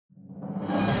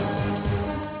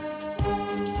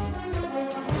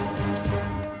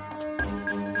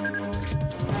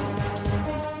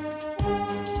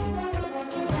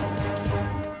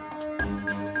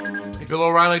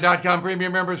BillO'Reilly.com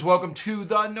premium members, welcome to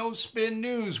the No Spin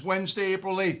News, Wednesday,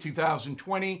 April 8th,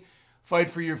 2020. Fight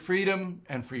for your freedom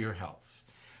and for your health.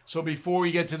 So before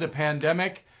we get to the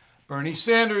pandemic, Bernie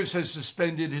Sanders has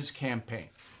suspended his campaign.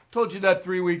 Told you that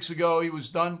 3 weeks ago he was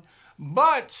done.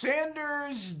 But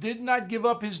Sanders did not give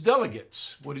up his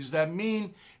delegates. What does that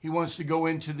mean? He wants to go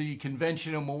into the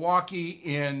convention in Milwaukee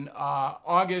in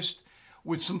August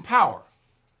with some power,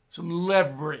 some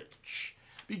leverage.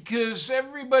 Because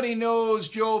everybody knows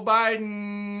Joe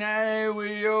Biden, now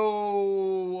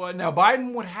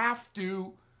Biden would have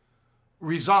to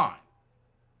resign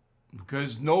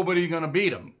because nobody's going to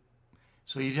beat him.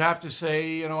 So you'd have to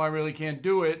say, I really can't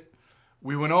do it.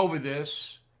 We went over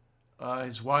this.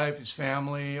 His wife, his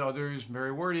family, others,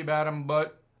 very worried about him.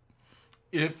 But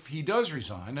if he does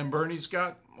resign, then Bernie's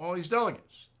got all these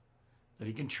delegates that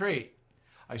he can trade.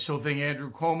 I still think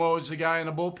Andrew Cuomo is the guy in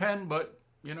the bullpen, but,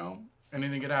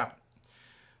 anything could happen.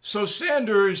 So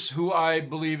Sanders, who I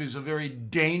believe is a very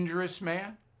dangerous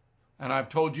man, and I've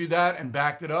told you that and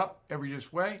backed it up every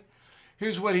which way,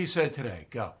 here's what he said today.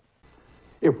 Go.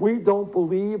 If we don't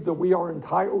believe that we are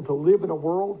entitled to live in a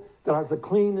world that has a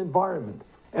clean environment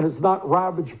and is not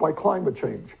ravaged by climate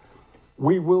change,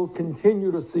 we will continue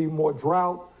to see more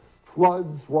drought,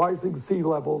 floods, rising sea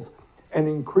levels, and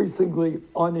increasingly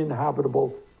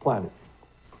uninhabitable planet.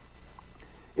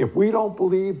 If we don't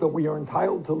believe that we are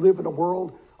entitled to live in a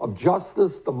world of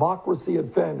justice, democracy,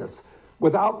 and fairness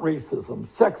without racism,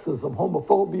 sexism,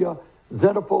 homophobia,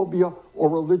 xenophobia, or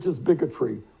religious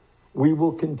bigotry, we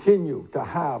will continue to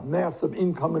have massive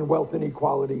income and wealth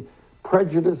inequality,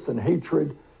 prejudice and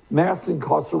hatred, mass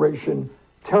incarceration,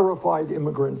 terrified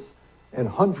immigrants, and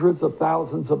hundreds of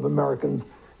thousands of Americans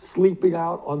sleeping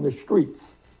out on the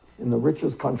streets in the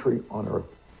richest country on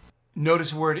earth.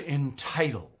 Notice the word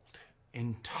entitled.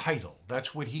 Entitled.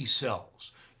 That's what he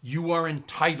sells. You are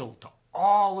entitled to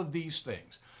all of these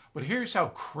things. But here's how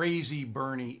crazy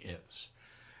Bernie is.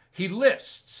 He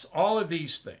lists all of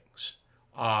these things.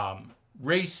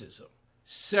 Racism,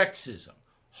 sexism,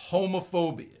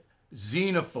 homophobia,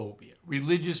 xenophobia,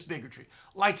 religious bigotry.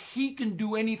 Like he can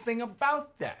do anything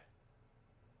about that.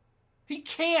 He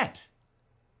can't.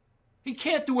 He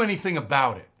can't do anything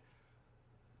about it.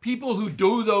 People who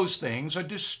do those things are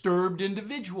disturbed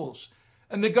individuals,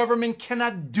 and the government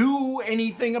cannot do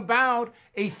anything about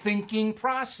a thinking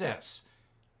process,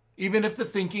 even if the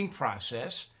thinking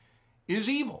process is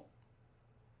evil.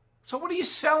 So what are you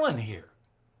selling here?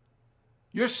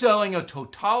 You're selling a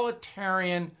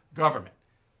totalitarian government.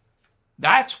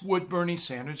 That's what Bernie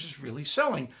Sanders is really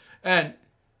selling. And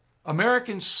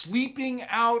Americans sleeping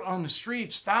out on the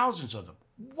streets, thousands of them.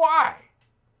 Why?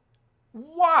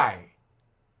 Why?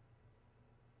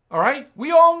 All right?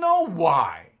 We all know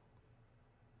why.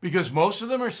 Because most of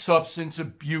them are substance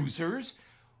abusers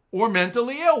or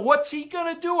mentally ill. What's he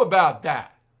going to do about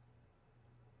that?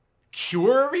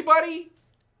 Cure everybody?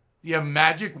 Do you have a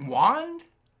magic wand?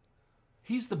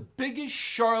 He's the biggest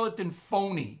charlatan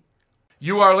phony.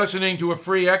 You are listening to a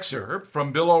free excerpt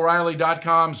from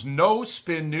BillO'Reilly.com's No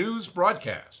Spin News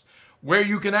broadcast, where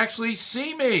you can actually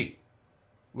see me.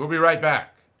 We'll be right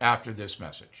back after this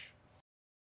message.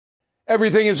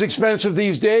 Everything is expensive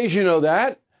these days, you know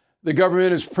that. The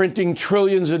government is printing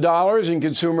trillions of dollars and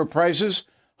consumer prices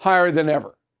higher than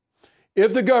ever.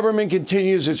 If the government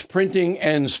continues its printing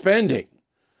and spending,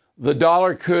 the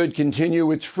dollar could continue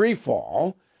its free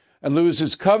fall and lose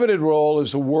its coveted role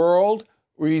as the world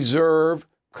reserve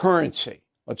currency.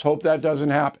 Let's hope that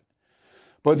doesn't happen.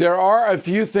 But there are a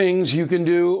few things you can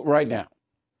do right now.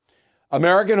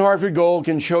 American Hartford Gold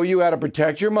can show you how to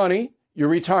protect your money, your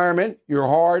retirement, your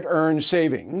hard-earned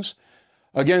savings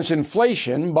against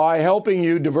inflation by helping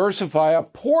you diversify a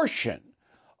portion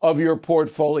of your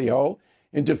portfolio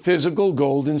into physical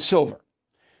gold and silver.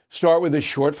 Start with a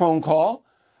short phone call,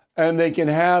 and they can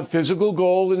have physical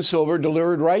gold and silver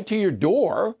delivered right to your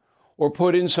door or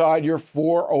put inside your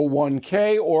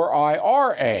 401k or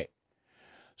IRA.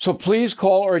 So please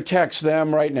call or text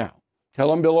them right now. Tell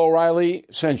them Bill O'Reilly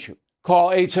sent you. Call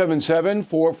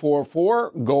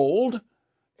 877-444-GOLD,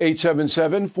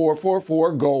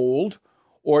 877-444-GOLD,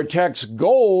 or text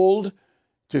GOLD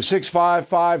to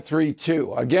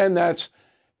 65532. Again, that's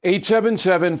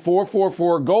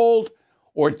 877-444-GOLD,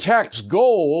 or text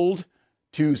GOLD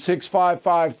to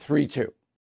 65532.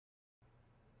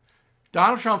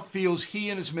 Donald Trump feels he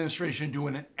and his administration are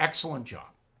doing an excellent job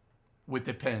with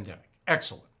the pandemic.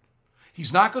 Excellent.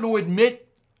 He's not going to admit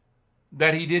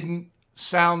that he didn't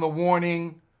sound the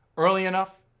warning early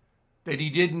enough, that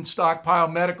he didn't stockpile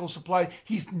medical supplies.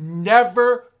 He's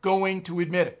never going to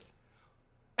admit it,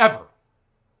 ever,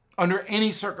 under any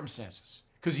circumstances,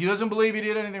 because he doesn't believe he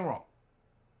did anything wrong.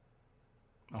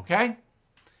 Okay?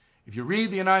 If you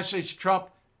read the United States of Trump,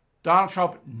 Donald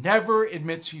Trump never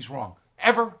admits he's wrong.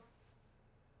 Ever.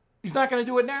 He's not going to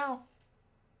do it now.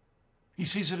 He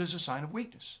sees it as a sign of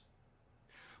weakness.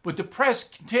 But the press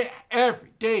every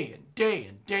day and day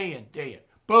and day and day and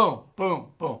boom, boom,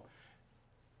 boom.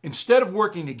 Instead of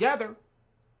working together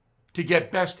to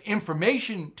get best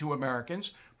information to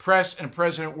Americans, press and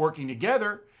president working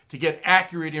together to get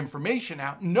accurate information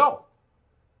out, no.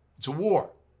 It's a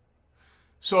war.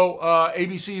 So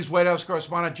ABC's White House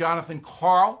correspondent Jonathan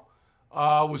Karl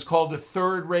was called a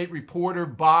third-rate reporter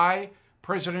by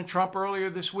President Trump earlier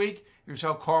this week. Here's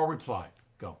how Karl replied.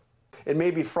 Go. It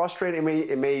may be frustrating.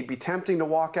 It may be tempting to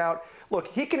walk out. Look,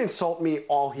 he can insult me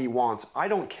all he wants. I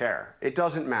don't care. It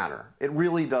doesn't matter. It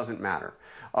really doesn't matter.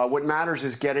 What matters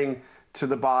is getting to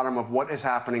the bottom of what is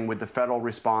happening with the federal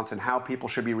response and how people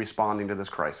should be responding to this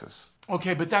crisis.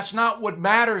 Okay, but that's not what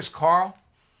matters, Karl.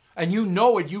 And you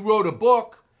know it. You wrote a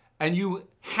book and you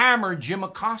hammered Jim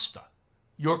Acosta,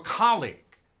 your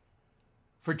colleague,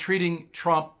 for treating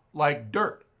Trump like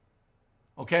dirt.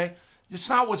 Okay? It's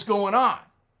not what's going on.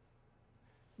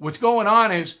 What's going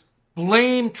on is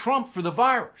blame Trump for the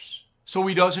virus so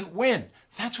he doesn't win.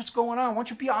 That's what's going on. Why don't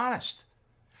you be honest?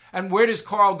 And where does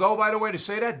Karl go, by the way, to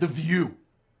say that? The View.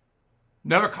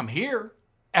 Never come here,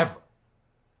 ever,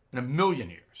 in a million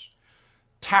years.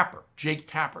 Tapper, Jake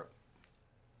Tapper,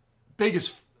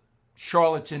 biggest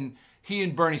charlatan. He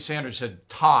and Bernie Sanders had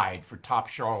tied for top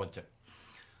charlatan.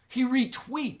 He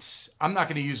retweets. I'm not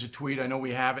going to use a tweet. I know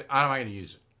we have it. I'm not going to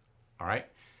use it. All right?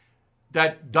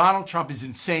 That Donald Trump is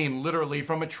insane, literally,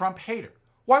 from a Trump hater.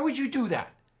 Why would you do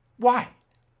that? Why?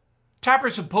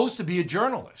 Tapper's supposed to be a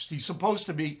journalist. He's supposed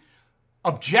to be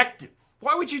objective.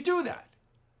 Why would you do that?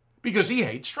 Because he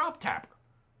hates Trump, Tapper.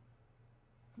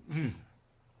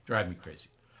 Drive me crazy.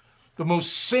 The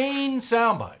most sane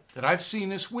soundbite that I've seen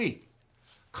this week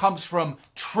comes from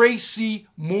Tracy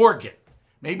Morgan.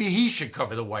 Maybe he should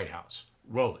cover the White House.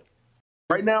 Roll it.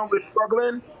 Right now, we're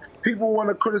struggling. People want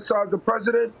to criticize the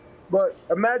president, but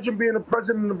imagine being the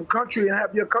president of a country and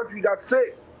have your country got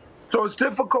sick. So it's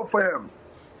difficult for him.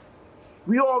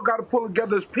 We all got to pull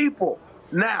together as people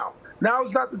now. Now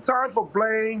is not the time for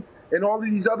blame and all of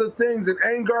these other things and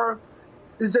anger.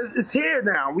 It's here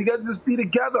now. We got to just be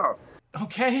together.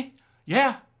 Okay.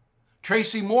 Yeah.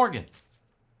 Tracy Morgan.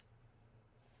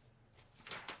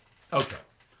 Okay.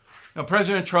 Now,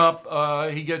 President Trump,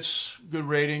 he gets good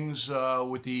ratings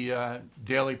with the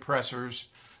daily pressers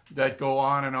that go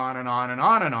on and on and on and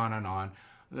on and on and on.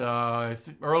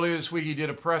 Earlier this week, he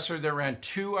did a presser that ran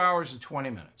 2 hours and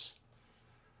 20 minutes.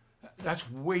 That's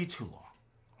way too long.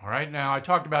 All right. Now, I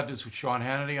talked about this with Sean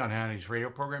Hannity on Hannity's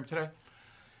radio program today.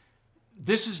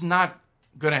 This is not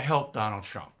going to help Donald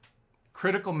Trump.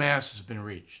 Critical mass has been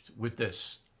reached with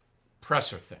this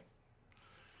presser thing.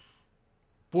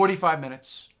 45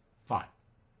 minutes, fine.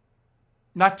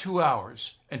 Not 2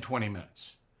 hours and 20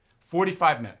 minutes.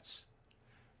 45 minutes.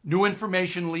 New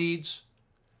information leads.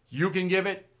 You can give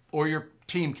it or your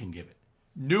team can give it.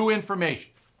 New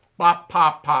information. Pop,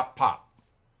 pop, pop, pop.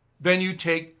 Then you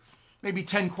take maybe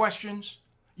 10 questions.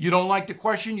 You don't like the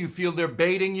question. You feel they're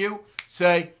baiting you.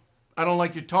 Say, I don't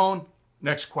like your tone.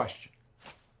 Next question.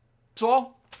 That's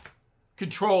all.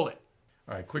 Control it.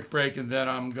 All right, quick break, and then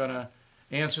I'm going to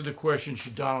answer the question,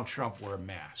 should Donald Trump wear a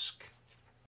mask?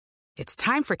 It's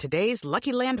time for today's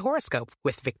Lucky Land horoscope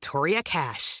with Victoria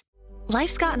Cash.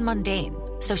 Life's gotten mundane,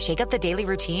 so shake up the daily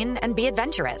routine and be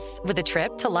adventurous with a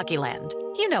trip to Lucky Land.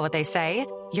 You know what they say,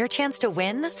 your chance to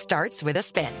win starts with a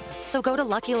spin. So go to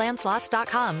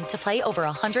LuckyLandSlots.com to play over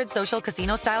 100 social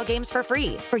casino-style games for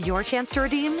free for your chance to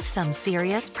redeem some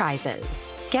serious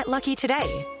prizes. Get lucky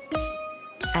today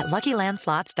at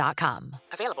LuckyLandSlots.com.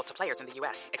 Available to players in the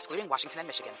U.S., excluding Washington and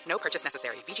Michigan. No purchase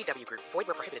necessary. VGW Group. Void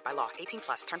where prohibited by law.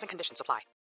 18+. Terms and conditions apply.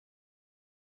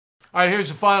 All right, here's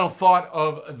the final thought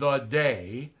of the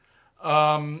day.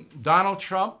 Donald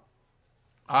Trump,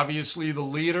 obviously the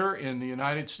leader in the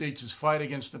United States' fight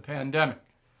against the pandemic.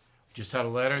 Just had a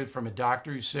letter from a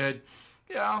doctor who said,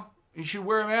 yeah, he should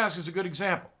wear a mask as a good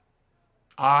example.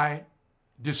 I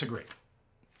disagree.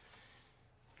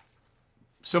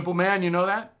 Simple man, you know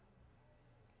that?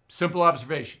 Simple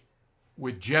observation.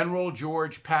 Would General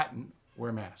George Patton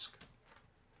wear a mask?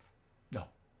 No.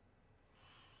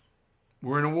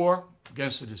 We're in a war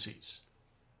against the disease.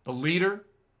 The leader,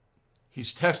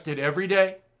 he's tested every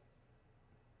day.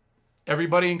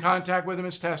 Everybody in contact with him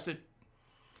is tested.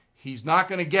 He's not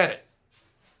going to get it.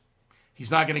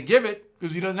 He's not going to give it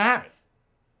because he doesn't have it.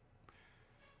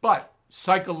 But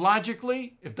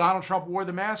psychologically, if Donald Trump wore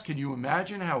the mask, can you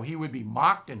imagine how he would be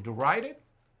mocked and derided?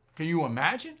 Can you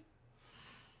imagine?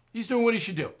 He's doing what he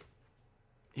should do.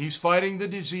 He's fighting the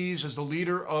disease as the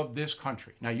leader of this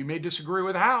country. Now, you may disagree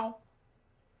with how.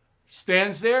 He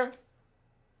stands there.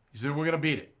 He said, we're going to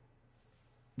beat it.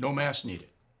 No mask needed.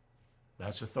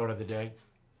 That's the thought of the day.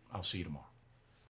 I'll see you tomorrow.